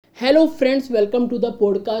Hello, friends, welcome to the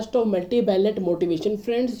podcast of Multi-Ballot Motivation.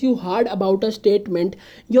 Friends, you heard about a statement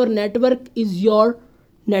your network is your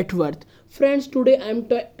net worth. Friends, today I am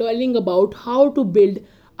telling about how to build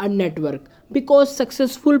a network because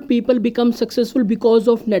successful people become successful because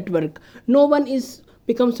of network. No one is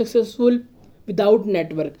become successful without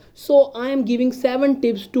network. So, I am giving 7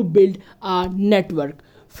 tips to build a network.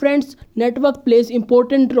 Friends, network plays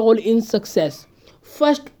important role in success.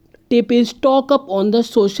 First tip is stock up on the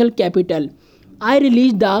social capital. I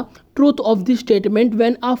released the truth of this statement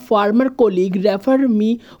when a former colleague referred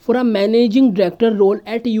me for a managing director role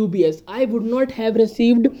at UBS. I would not have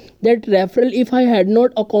received that referral if I had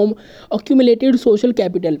not accumulated social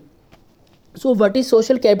capital. So what is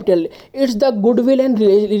social capital? It's the goodwill and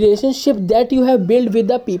relationship that you have built with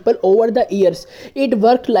the people over the years. It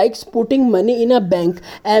works like putting money in a bank.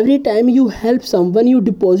 Every time you help someone, you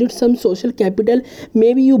deposit some social capital.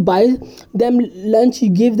 Maybe you buy them lunch, you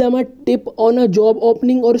give them a tip on a job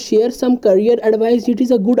opening, or share some career advice. It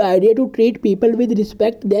is a good idea to treat people with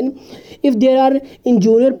respect. Then if they are in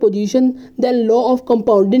junior position, then law of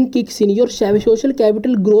compounding kicks in. Your social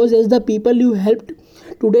capital grows as the people you helped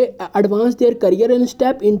today advance their career and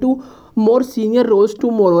step into more senior roles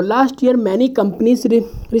tomorrow. Last year, many companies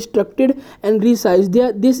restructured and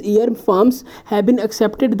resized. This year, firms have been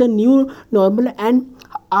accepted the new normal and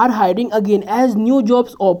are hiring again. As new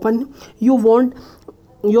jobs open, you want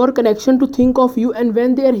your connection to think of you, and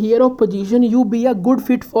when they are here of position, you be a good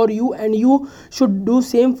fit for you, and you should do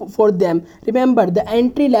same for them. Remember, the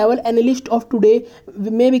entry level analyst of today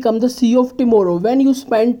may become the CEO of tomorrow. When you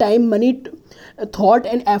spend time, money, thought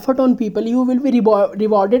and effort on people, you will be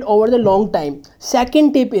rewarded over the long time.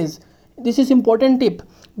 Second tip is, this is important tip,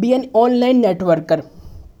 be an online networker.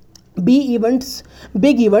 Big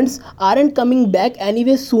events aren't coming back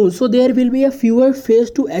anyway soon, so there will be a fewer face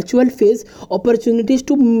to actual face opportunities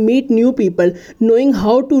to meet new people. Knowing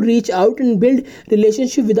how to reach out and build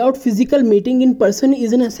relationship without physical meeting in person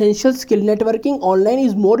is an essential skill. Networking online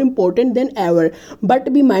is more important than ever,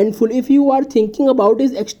 but be mindful. If you are thinking about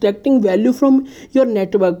is extracting value from your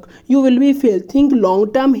network, you will be fail. Think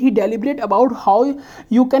long term. He deliberate about how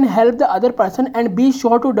you can help the other person, and be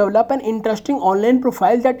sure to develop an interesting online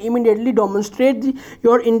profile that immediately demonstrates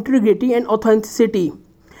your integrity and authenticity.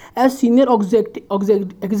 As senior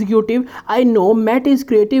executive, I know Matt is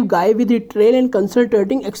creative guy with retail and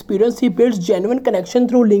consulting experience. He builds genuine connection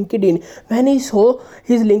through LinkedIn. When he saw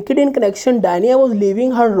his LinkedIn connection, Dania was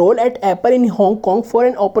leaving her role at Apple in Hong Kong for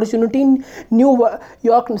an opportunity in New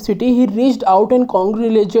York City. He reached out and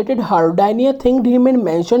congratulated her. Dania thanked him and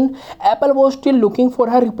mentioned Apple was still looking for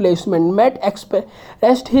her replacement. Matt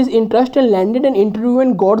expressed his interest and landed an interview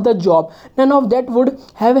and got the job. None of that would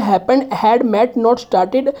have happened had Matt not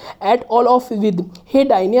started at all of with, "Hey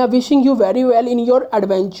Dania, wishing you very well in your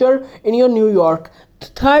adventure in your New York."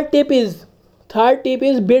 Third tip is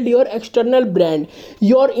build your external brand.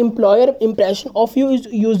 Your employer impression of you is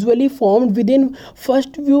usually formed within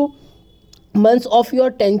first few months of your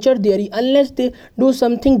tenure there. Unless they do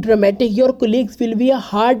something dramatic, your colleagues will be a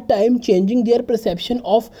hard time changing their perception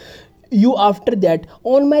of you after that.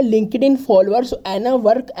 On my LinkedIn followers, Anna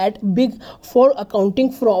worked at Big Four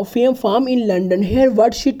accounting firm in London. Here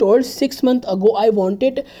what she told: 6 months ago I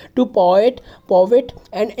wanted to pivot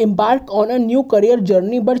and embark on a new career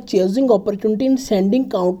journey, but chasing opportunity and sending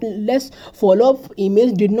countless follow-up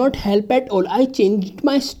emails did not help at all. I changed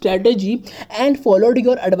my strategy and followed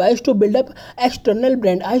your advice to build up external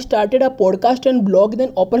brand. I started a podcast and blog.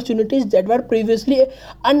 Then opportunities that were previously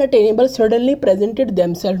unattainable suddenly presented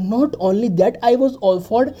themselves. Not only that, I was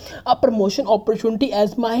offered a promotion opportunity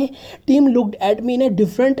as my team looked at me in a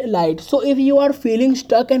different light. So if you are feeling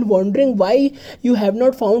stuck and wondering why you have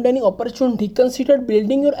not found any opportunity, consider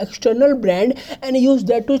building your external brand and use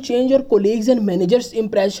that to change your colleagues and managers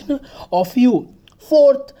impression of you.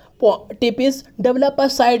 Fourth tip is develop a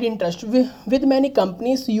side interest. With many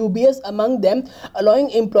companies, UBS among them,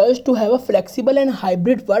 allowing employees to have a flexible and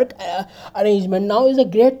hybrid work arrangement. Now is a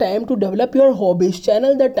great time to develop your hobbies.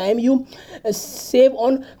 Channel the time you save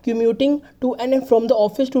on commuting to and from the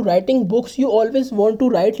office to writing books you always want to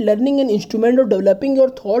write, learning an instrument, or developing your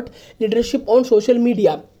thought leadership on social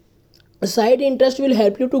media. Side interest will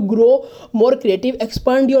help you to grow more creative,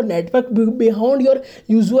 expand your network beyond your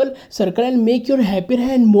usual circle, and make you happier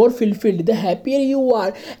and more fulfilled. The happier you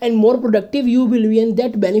are and more productive you will be, and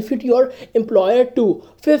that benefit your employer too.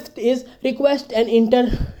 Fifth is request an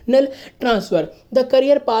internal transfer. The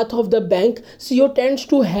career path of the bank CEO tends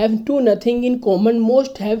to have nothing in common.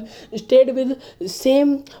 Most have stayed with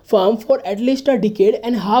same firm for at least a decade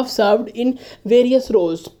and have served in various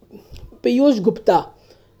roles. Piyush Gupta,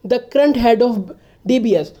 the current head of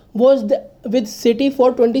DBS was with City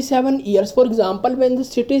for 27 years. For example, when the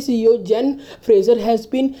City CEO Jen Fraser has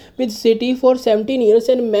been with City for 17 years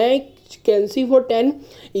and McKinsey for 10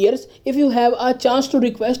 years. If you have a chance to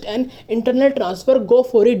request an internal transfer, go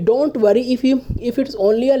for it. Don't worry if it's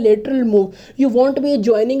only a lateral move. You won't be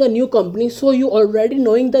joining a new company, so you already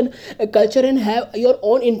knowing the culture and have your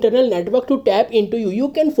own internal network to tap into. You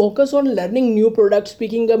can focus on learning new products,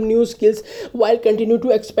 picking up new skills while continue to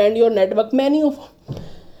expand your network. Many of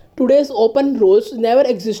today's open roles never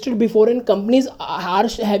existed before, and companies are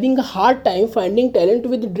having a hard time finding talent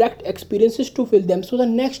with direct experiences to fill them. So the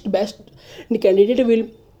next best candidate will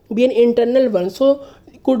be an internal one. So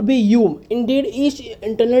could be you. Indeed, each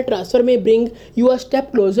internal transfer may bring you a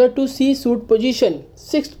step closer to C-suite position.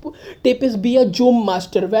 Sixth tip is be a Zoom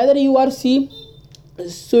master. Whether you are suite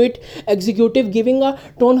executive giving a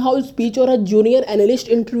town hall speech or a junior analyst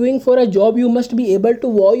interviewing for a job, you must be able to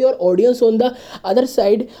wow your audience on the other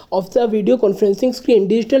side of the video conferencing screen.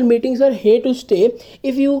 Digital meetings are here to stay.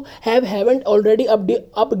 If you haven't already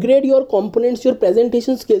upgrade your components, your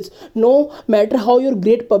presentation skills, no matter how you're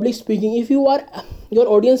great public speaking, if your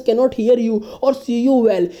audience cannot hear you or see you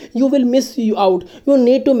well, you will miss you out. You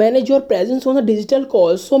need to manage your presence on the digital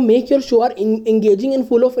calls, so make your show are engaging and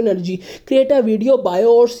full of energy. Create a video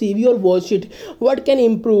bio or CV or worksheet. What can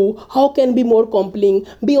improve, how can be more compelling.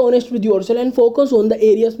 Be honest with yourself and focus on the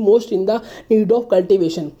areas most in the need of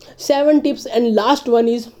cultivation. 7 tips and last one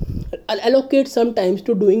is allocate some times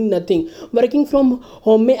to doing nothing. Working from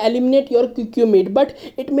home may eliminate your commute, but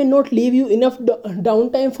it may not leave you enough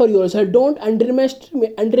downtime for yourself. Don't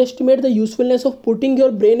underestimate the usefulness of putting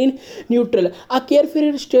your brain in neutral. A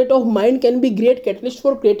carefree state of mind can be great catalyst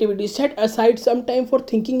for creativity. Set aside some time for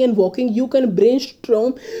thinking and walking. You can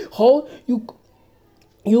brainstorm how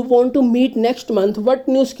you want to meet next month, what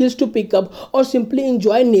new skills to pick up, or simply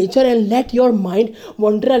enjoy nature and let your mind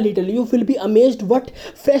wander a little. You will be amazed what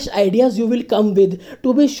fresh ideas you will come with.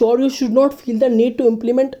 To be sure, you should not feel the need to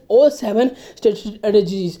implement all 7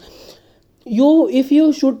 strategies. If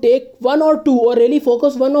you should take one or two or really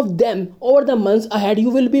focus one of them over the months ahead, you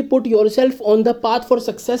will be put yourself on the path for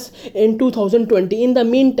success in 2020. In the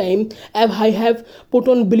meantime, I have put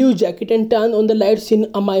on blue jacket and turned on the lights in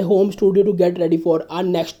my home studio to get ready for our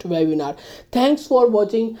next webinar. Thanks for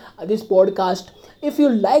watching this podcast. If you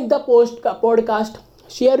like the podcast,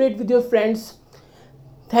 share it with your friends.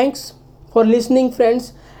 Thanks for listening,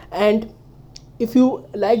 friends. And if you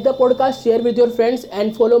like the podcast, share with your friends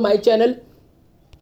and follow my channel.